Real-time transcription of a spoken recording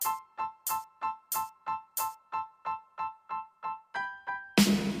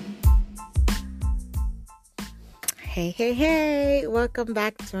Hey, welcome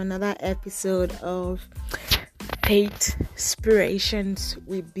back to another episode of Faith Inspirations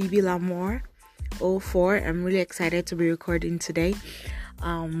with Bibi Lamore 04. I'm really excited to be recording today.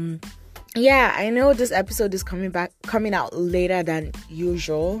 I know this episode is coming out later than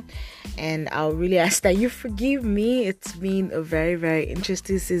usual, and I'll really ask that you forgive me. It's been a very, very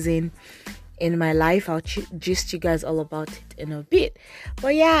interesting season in my life. I'll gist you guys all about it in a bit.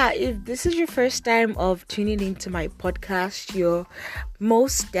 But if this is your first time of tuning into my podcast, you're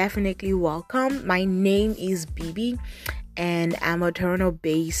most definitely welcome. My name is Bibi, and I'm a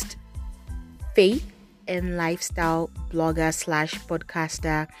Toronto-based faith and lifestyle blogger /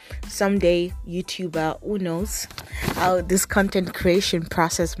 podcaster, someday YouTuber. Who knows how this content creation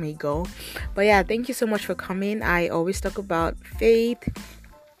process may go. But thank you so much for coming. I always talk about faith,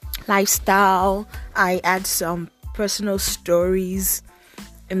 lifestyle. I add some personal stories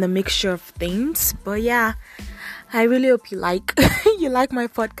in the mixture of things. But I really hope you like you like my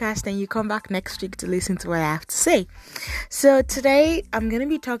podcast and you come back next week to listen to what I have to say. So today I'm going to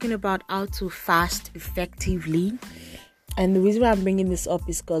be talking about how to fast effectively. And the reason why I'm bringing this up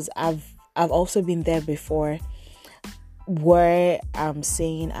is because I've also been there before, where I'm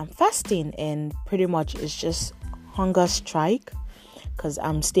saying I'm fasting and pretty much it's just hunger strike, because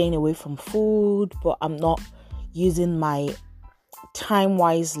I'm staying away from food, but I'm not using my time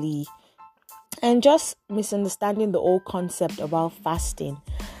wisely, and just misunderstanding the whole concept about fasting.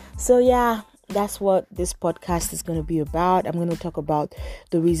 So that's what this podcast is going to be about. I'm going to talk about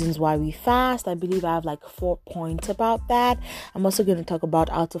the reasons why we fast. I believe I have 4 points about that. I'm also going to talk about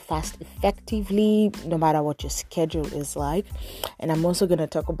how to fast effectively, no matter what your schedule is like. And I'm also going to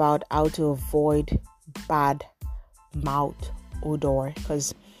talk about how to avoid bad mouth odor,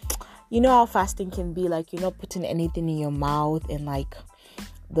 because you know how fasting can be, you're not putting anything in your mouth, and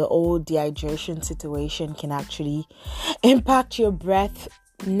the old dehydration situation can actually impact your breath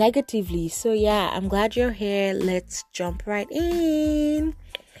negatively. So I'm glad you're here. Let's jump right in.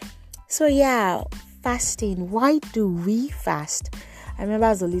 So fasting. Why do we fast? I remember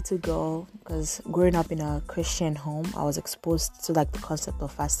as a little girl, because growing up in a Christian home, I was exposed to the concept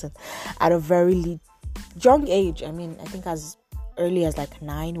of fasting at a very young age. I mean, I think as early as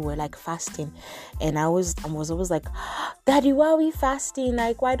 9, we're fasting, and I was always like, Daddy, why are we fasting?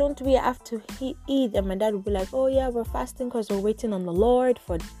 Why don't we have to eat? And my dad would be like, oh yeah, we're fasting because we're waiting on the Lord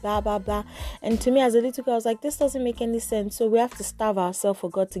for blah blah blah. And to me as a little girl, I was like, this doesn't make any sense. So we have to starve ourselves for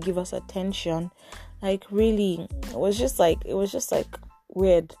God to give us attention? Really, it was just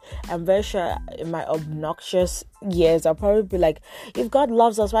weird. I'm very sure in my obnoxious years I'll probably be like, if God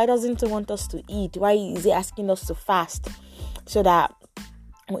loves us, why doesn't he want us to eat? Why is he asking us to fast? So that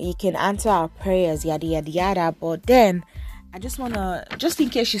he can answer our prayers, yada yada yada. But then I just in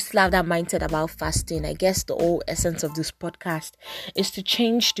case you still have that mindset about fasting, I guess the whole essence of this podcast is to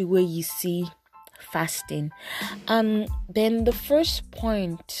change the way you see fasting. Then the first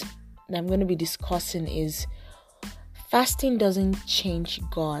point that I'm going to be discussing is fasting doesn't change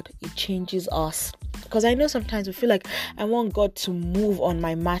God, it changes us. Because I know sometimes we feel like, I want God to move on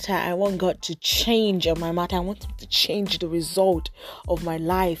my matter. I want God to change on my matter. I want him to change the result of my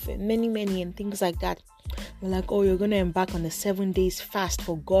life. And many and things like that. We're like, oh, you're going to embark on a 7 days fast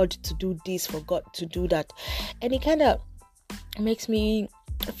for God to do this, for God to do that. And it kind of makes me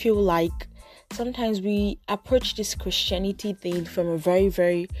feel like sometimes we approach this Christianity thing from a very,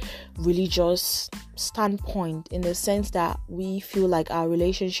 very religious standpoint, in the sense that we feel like our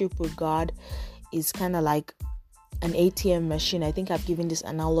relationship with God is kind of like an ATM machine. I think I've given this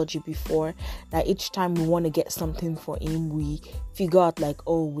analogy before, that each time we want to get something for him, we figure out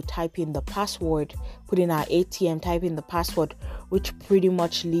we type in the password, put in our ATM, type in the password, which pretty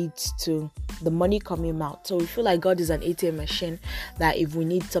much leads to the money coming out. So we feel like God is an ATM machine, that if we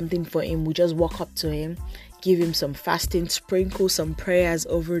need something for him, we just walk up to him, give him some fasting, sprinkle some prayers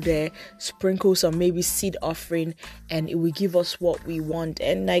over there, sprinkle some maybe seed offering, and it will give us what we want.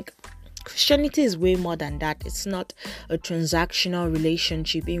 And Christianity is way more than that. It's not a transactional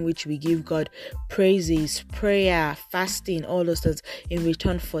relationship in which we give God praises, prayer, fasting, all those things in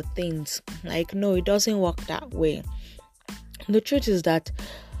return for things. No, it doesn't work that way. The truth is that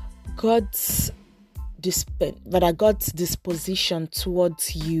God's disposition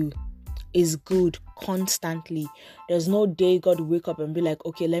towards you is good constantly. There's no day God will wake up and be like,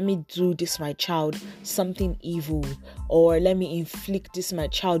 okay, let me do this my child something evil, or let me inflict this my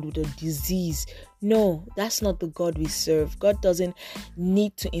child with a disease. No, that's not the God we serve. God doesn't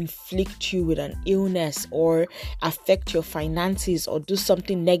need to inflict you with an illness or affect your finances or do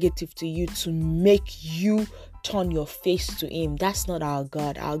something negative to you to make you turn your face to him. That's not our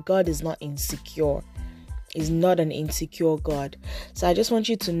God. Our God is not insecure. is not an insecure God. So I just want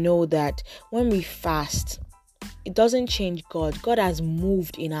you to know that when we fast, it doesn't change God. God has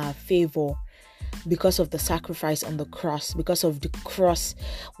moved in our favor because of the sacrifice on the cross, because of the cross,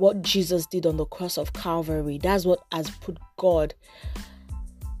 what Jesus did on the cross of Calvary. That's what has put God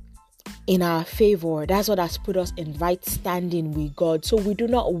in our favor. That's what has put us in right standing with God. So we do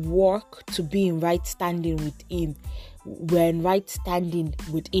not work to be in right standing with Him. We're in right standing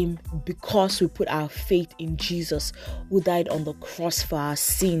with Him because we put our faith in Jesus, who died on the cross for our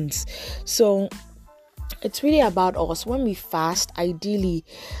sins. So it's really about us. When we fast, ideally,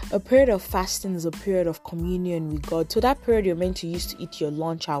 a period of fasting is a period of communion with God. So that period you're meant to use to eat your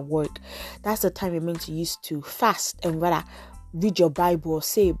lunch at work, that's the time you're meant to use to fast and rather read your Bible or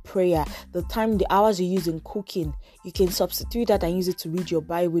say a prayer. The hours you use in cooking, you can substitute that and use it to read your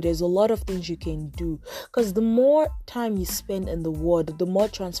Bible. There's a lot of things you can do, because the more time you spend in the Word, the more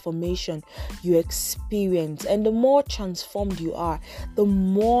transformation you experience, and the more transformed you are, the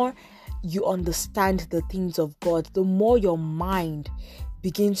more you understand the things of God, the more your mind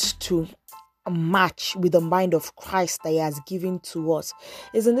begins to match with the mind of Christ that He has given to us.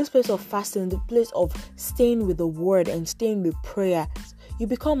 It's in this place of fasting, the place of staying with the Word and staying with prayer, you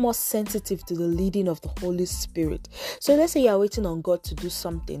become more sensitive to the leading of the Holy Spirit. So let's say you're waiting on God to do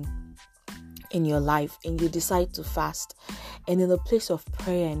something in your life and you decide to fast, and in the place of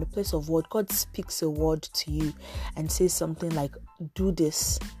prayer, in the place of word, God speaks a word to you and says something like, do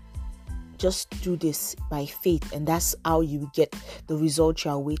this. Just do this by faith, and that's how you will get the result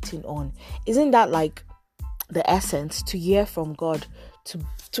you are waiting on. Isn't that like the essence? To hear from God,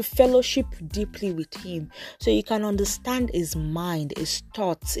 to fellowship deeply with Him, so you can understand His mind, His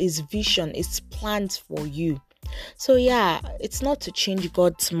thoughts, His vision, His plans for you. So yeah, it's not to change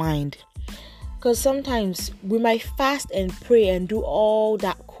God's mind, because sometimes we might fast and pray and do all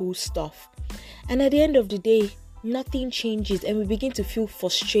that cool stuff, and at the end of the day, nothing changes, and we begin to feel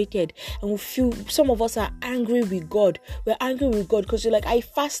frustrated, and we feel, some of us are angry with God. We're angry with God because you're like, I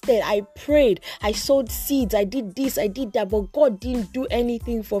fasted, I prayed, I sowed seeds, I did this, I did that, but God didn't do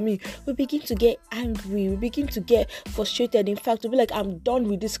anything for me. We begin to get angry, we begin to get frustrated. In fact, we'll be like, I'm done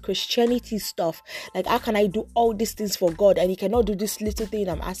with this Christianity stuff. Like, how can I do all these things for God and He cannot do this little thing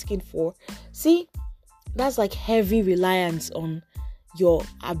I'm asking for? See, that's like heavy reliance on your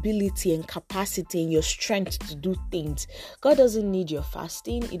ability and capacity and your strength to do things. God doesn't need your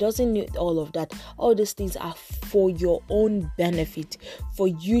fasting. He doesn't need all of that. All these things are for your own benefit, for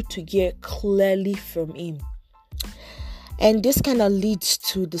you to hear clearly from Him. And this kind of leads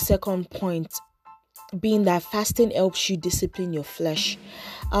to the second point, being that fasting helps you discipline your flesh.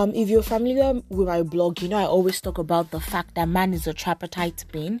 If you're familiar with my blog, you know I always talk about the fact that man is a tripartite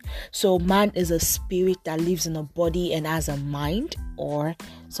being. So man is a spirit that lives in a body and has a mind, or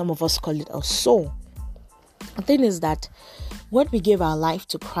some of us call it a soul. The thing is that when we gave our life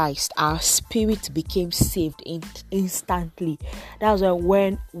to Christ, our spirit became saved instantly. That's why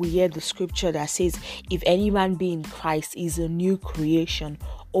when we hear the scripture that says, if any man be in Christ, is a new creation.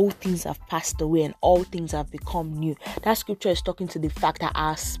 All things have passed away and all things have become new. That scripture is talking to the fact that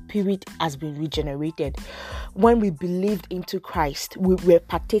our spirit has been regenerated. When we believed into Christ, we were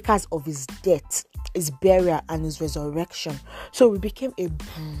partakers of His death, His burial, and His resurrection. So we became a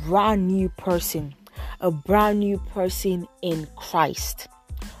brand new person in Christ.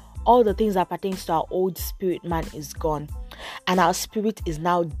 All the things that pertains to our old spirit man is gone, and our spirit is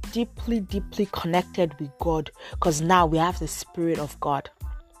now deeply connected with God, because now we have the Spirit of God.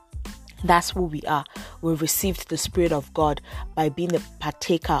 That's who we are. We received the Spirit of God by being a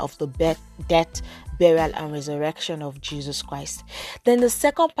partaker of the death, burial, and resurrection of Jesus Christ. Then the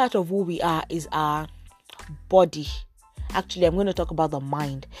second part of who we are is our body. Actually, I'm going to talk about the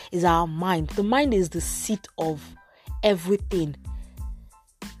mind. Is our mind. The mind is the seat of everything.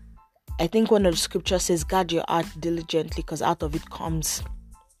 I think one of the scriptures says, guard your heart diligently, because out of it comes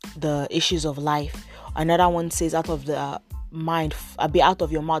the issues of life. Another one says, out of the mind, out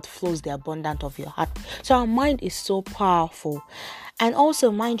of your mouth flows the abundance of your heart. So our mind is so powerful. And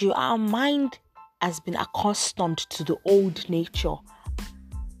also, mind you, our mind has been accustomed to the old nature,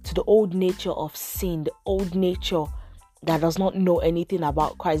 of sin, the old nature that does not know anything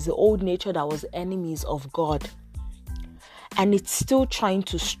about Christ, the old nature that was enemies of God. And it's still trying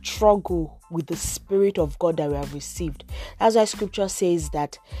to struggle with the Spirit of God that we have received. That's why scripture says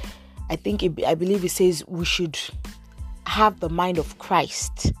that, I believe it says we should have the mind of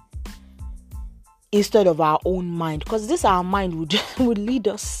Christ instead of our own mind, because this our mind would lead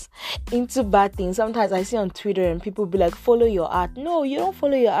us into bad things. Sometimes I see on Twitter and people be like, follow your heart. No, you don't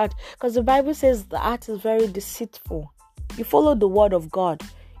follow your heart, because the Bible says the heart is very deceitful. You follow the word of God.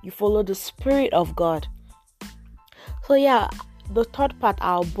 You follow the Spirit of God. So yeah, the third part,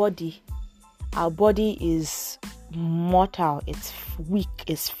 our body is mortal, it's weak,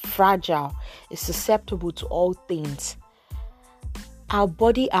 it's fragile, it's susceptible to all things. Our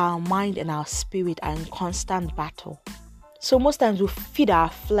body, our mind, and our spirit are in constant battle. So most times we feed our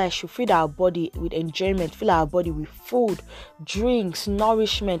flesh, we feed our body with enjoyment, fill our body with food, drinks,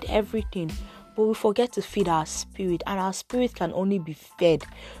 nourishment, everything. But we forget to feed our spirit, and our spirit can only be fed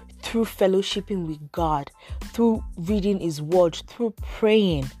through fellowshipping with God, through reading His word, through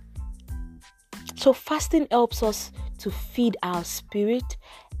praying. So fasting helps us to feed our spirit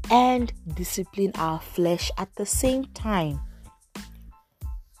and discipline our flesh at the same time.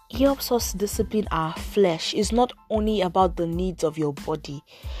 It helps us discipline our flesh. It's not only about the needs of your body,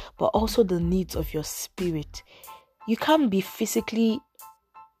 but also the needs of your spirit. You can't be physically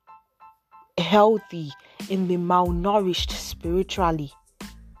healthy and be malnourished spiritually.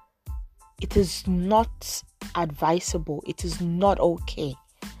 It is not advisable. It is not okay.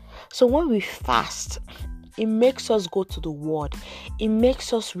 So when we fast, it makes us go to the word. It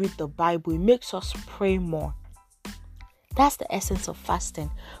makes us read the Bible. It makes us pray more. That's the essence of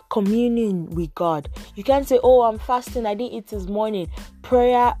fasting. Communing with God. You can't say, oh, I'm fasting, I didn't eat this morning.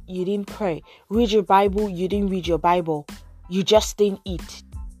 Prayer, you didn't pray. Read your Bible, you didn't read your Bible. You just didn't eat.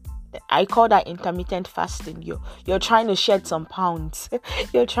 I call that intermittent fasting. You're trying to shed some pounds.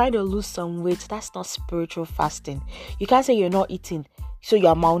 You're trying to lose some weight. That's not spiritual fasting. You can't say you're not eating. So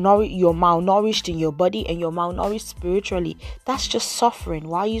you're malnourished in your body and you're malnourished spiritually. That's just suffering.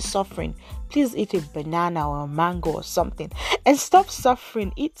 Why are you suffering? Please eat a banana or a mango or something and stop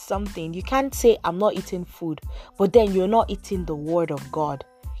suffering. Eat something. You can't say I'm not eating food, but then you're not eating the word of God.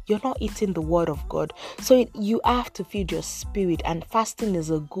 You're not eating the word of God. So you have to feed your spirit, and fasting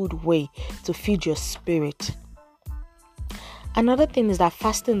is a good way to feed your spirit. Another thing is that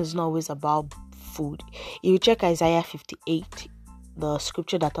fasting is not always about food. If you check Isaiah 58, the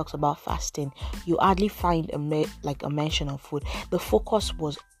scripture that talks about fasting, you hardly find a mention of food. The focus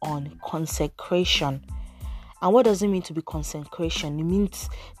was on consecration. And what does it mean to be consecration? It means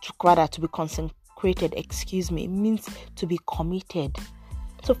to be consecrated. It means to be committed.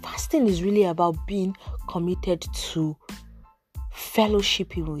 So fasting is really about being committed to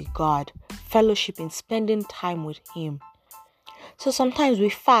fellowshipping with God, spending time with Him. So sometimes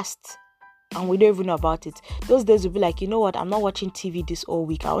we fast and we don't even know about it. Those days will be like, you know what, I'm not watching TV this whole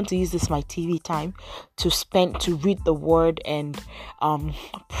week. I want to use this my TV time to read the word and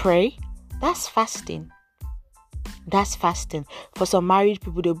pray. That's fasting. For some married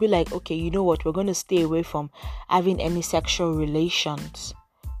people, they'll be like, okay, you know what, we're going to stay away from having any sexual relations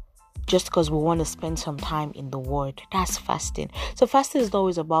just because we want to spend some time in the word. That's fasting. So fasting is not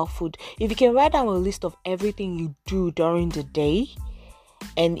always about food. If you can write down a list of everything you do during the day,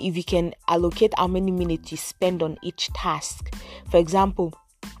 and if you can allocate how many minutes you spend on each task. For example,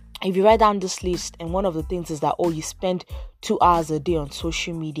 if you write down this list and one of the things is that, you spend 2 hours a day on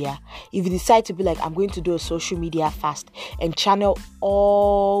social media. If you decide to be like, I'm going to do a social media fast and channel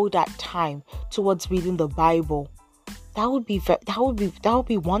all that time towards reading the Bible, that would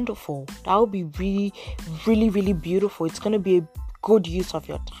be wonderful. That would be really, really, really beautiful. It's going to be a good use of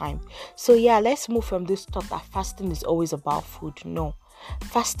your time. So yeah, let's move from this thought that fasting is always about food. No.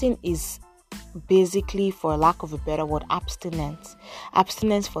 Fasting is basically, for lack of a better word, abstinence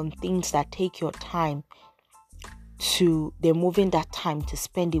from things that take your time they're moving that time to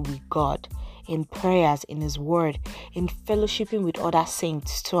spend it with God, in prayers, in His word, in fellowshipping with other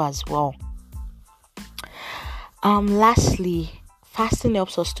saints too as well. Lastly, fasting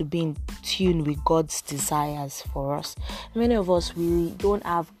helps us to be in tune with God's desires for us. Many of us, we don't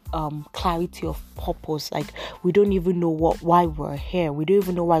have clarity of purpose. Like, we don't even know why we're here. We don't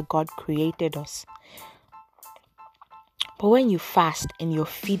even know why God created us. But when you fast and you're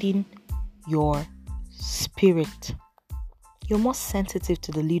feeding your spirit, you're more sensitive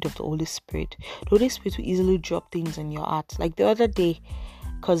to the lead of the Holy Spirit. The Holy Spirit will easily drop things in your heart. Like the other day,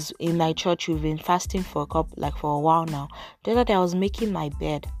 because in my church we've been fasting for a while now. The other day I was making my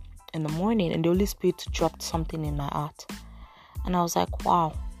bed in the morning and the Holy Spirit dropped something in my heart. And I was like,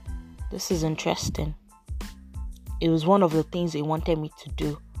 wow, this is interesting. It was one of the things He wanted me to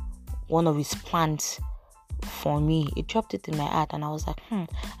do. One of His plans for me. It dropped it in my heart and I was like,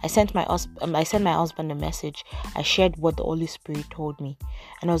 I sent my husband a message. I shared what the Holy Spirit told me.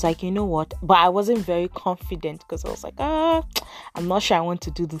 And I was like, you know what? But I wasn't very confident because I was like, I'm not sure I want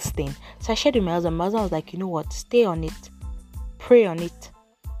to do this thing. So I shared with my husband. My husband was like, you know what? Stay on it. Pray on it.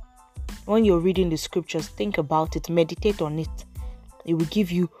 When you're reading the scriptures, think about it. Meditate on it. It will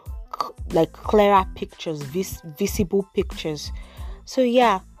give you clearer pictures, visible pictures. So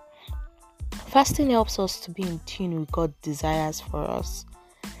yeah, Fasting helps us to be in tune with God's desires for us.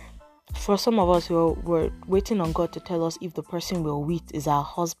 For some of us, we're waiting on God to tell us if the person we're with is our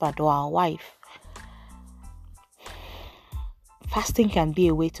husband or our wife. Fasting can be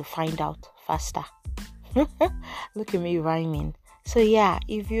a way to find out faster. Look at me rhyming. So yeah,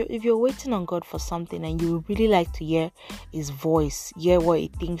 if you're waiting on God for something and you would really like to hear His voice, hear what He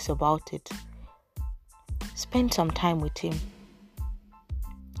thinks about it, spend some time with Him.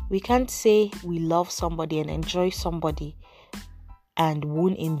 We can't say we love somebody and enjoy somebody and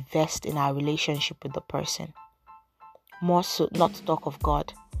won't invest in our relationship with the person. More so, not to talk of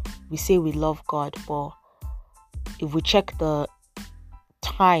God. We say we love God, but if we check the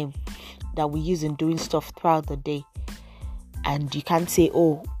time that we use in doing stuff throughout the day, and you can't say,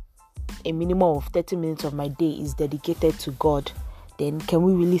 oh, a minimum of 30 minutes of my day is dedicated to God, then can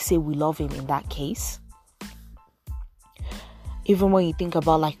we really say we love Him in that case? Even when you think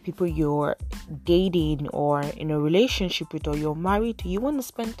about like people you're dating or in a relationship with or you're married to, you want to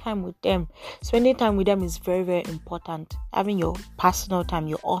spend time with them. Spending time with them is very, very important. Having your personal time,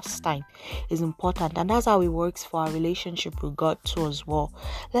 your us time is important. And that's how it works for our relationship with God too as well.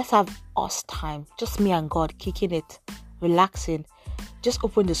 Let's have us time. Just me and God, kicking it, relaxing. Just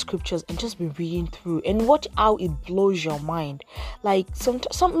open the scriptures and just be reading through and watch how it blows your mind. Like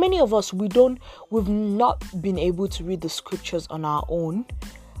many of us, we've not been able to read the scriptures on our own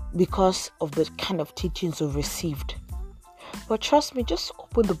because of the kind of teachings we've received. But trust me, just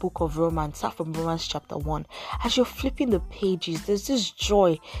open the book of Romans, start from Romans chapter 1. As you're flipping the pages, there's this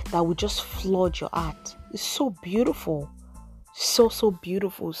joy that will just flood your heart. It's so beautiful. So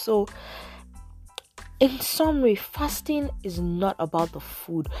beautiful. So in summary, fasting is not about the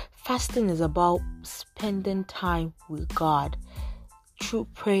food. Fasting is about spending time with God through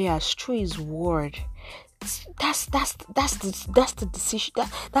prayers, through His Word. That's the decision.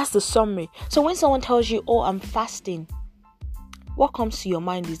 That's the summary. So when someone tells you, "Oh, I'm fasting," what comes to your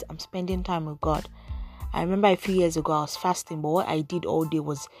mind is, "I'm spending time with God." I remember a few years ago I was fasting, but what I did all day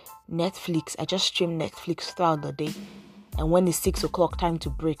was Netflix. I just streamed Netflix throughout the day, and when it's 6 o'clock time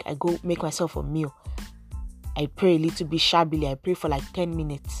to break, I go make myself a meal. I pray a little bit shabbily. I pray for like 10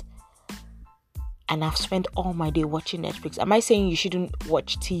 minutes. And I've spent all my day watching Netflix. Am I saying you shouldn't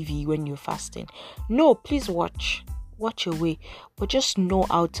watch TV when you're fasting? No, please watch. Watch your way. But just know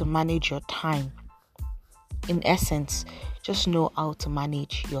how to manage your time. In essence, just know how to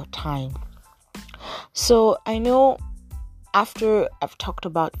manage your time. So I know after I've talked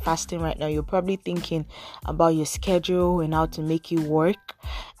about fasting right now, you're probably thinking about your schedule and how to make it work.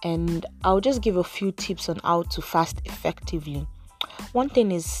 And I'll just give a few tips on how to fast effectively. One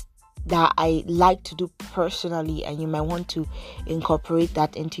thing is that I like to do personally, and you might want to incorporate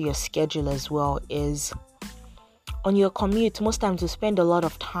that into your schedule as well, is on your commute. Most times you spend a lot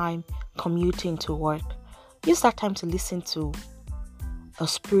of time commuting to work. Use that time to listen to a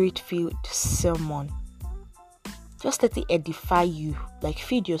spirit-filled sermon. Just let it edify you, like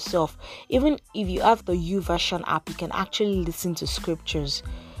feed yourself. Even if you have the YouVersion app, you can actually listen to scriptures,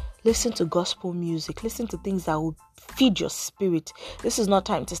 listen to gospel music, listen to things that will feed your spirit. This is not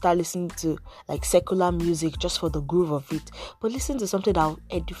time to start listening to like secular music just for the groove of it, but listen to something that will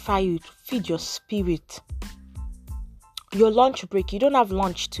edify you, to feed your spirit. Your lunch break, you don't have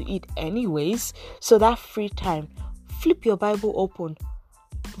lunch to eat anyways, so that free time, flip your Bible open,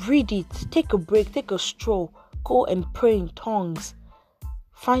 read it, take a break, take a stroll. Go and pray in tongues.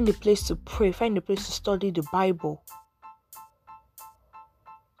 Find a place to pray. Find a place to study the Bible.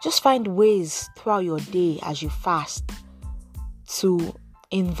 Just find ways throughout your day as you fast to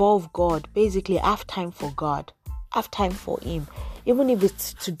involve God. Basically, have time for God. Have time for Him. Even if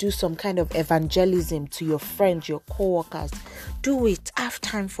it's to do some kind of evangelism to your friends, your co-workers, do it. Have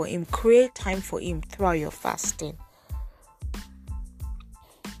time for Him. Create time for Him throughout your fasting.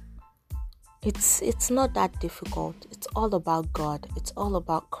 It's not that difficult. It's all about God. It's all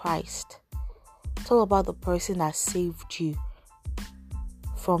about Christ. It's all about the person that saved you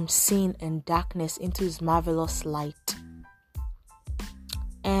from sin and darkness into His marvelous light.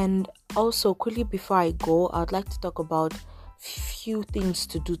 And also, quickly before I go, I would like to talk about few things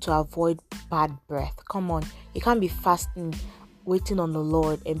to do to avoid bad breath. Come on, you can't be fasting, waiting on the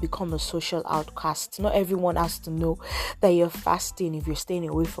Lord and become a social outcast. Not everyone has to know that you're fasting if you're staying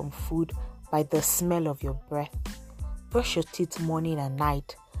away from food by the smell of your breath. Brush your teeth morning and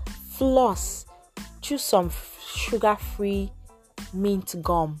night. Floss. Choose some sugar-free mint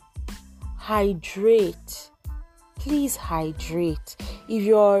gum. Hydrate. Please hydrate. If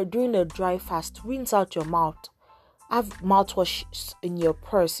you're doing a dry fast, rinse out your mouth. Have mouthwash in your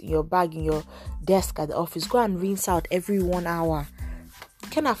purse, in your bag, in your desk at the office. Go and rinse out every 1 hour.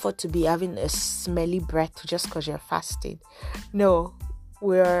 can't afford to be having a smelly breath just because you're fasting. No,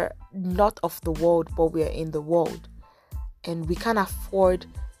 we're not of the world, but we're in the world. And we can't afford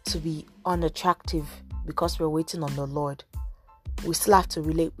to be unattractive because we're waiting on the Lord. We still have to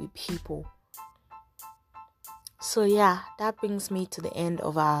relate with people. So yeah, that brings me to the end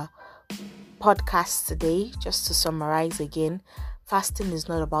of our podcast today. Just to summarize again, fasting is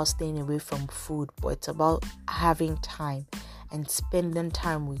not about staying away from food, but it's about having time and spending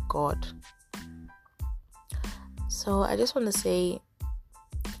time with God. So I just want to say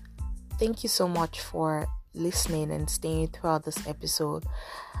thank you so much for listening and staying throughout this episode.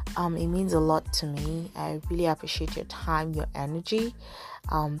 It means a lot to me. I really appreciate your time, your energy.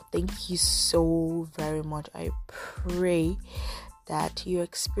 Thank you so very much. I pray that you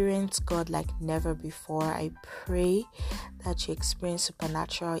experience God like never before. I pray that you experience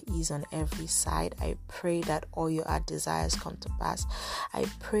supernatural ease on every side. I pray that all your heart desires come to pass. I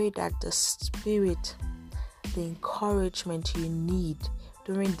pray that the spirit, the encouragement you need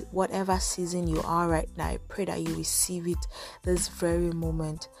during whatever season you are right now, I pray that you receive it this very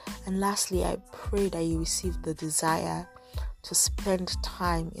moment. And lastly, I pray that you receive the desire to spend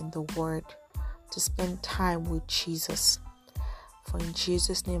time in the Word, to spend time with Jesus. For in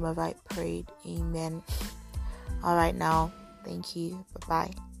Jesus' name have I prayed. Amen. All right now, thank you.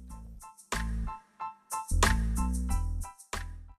 Bye-bye.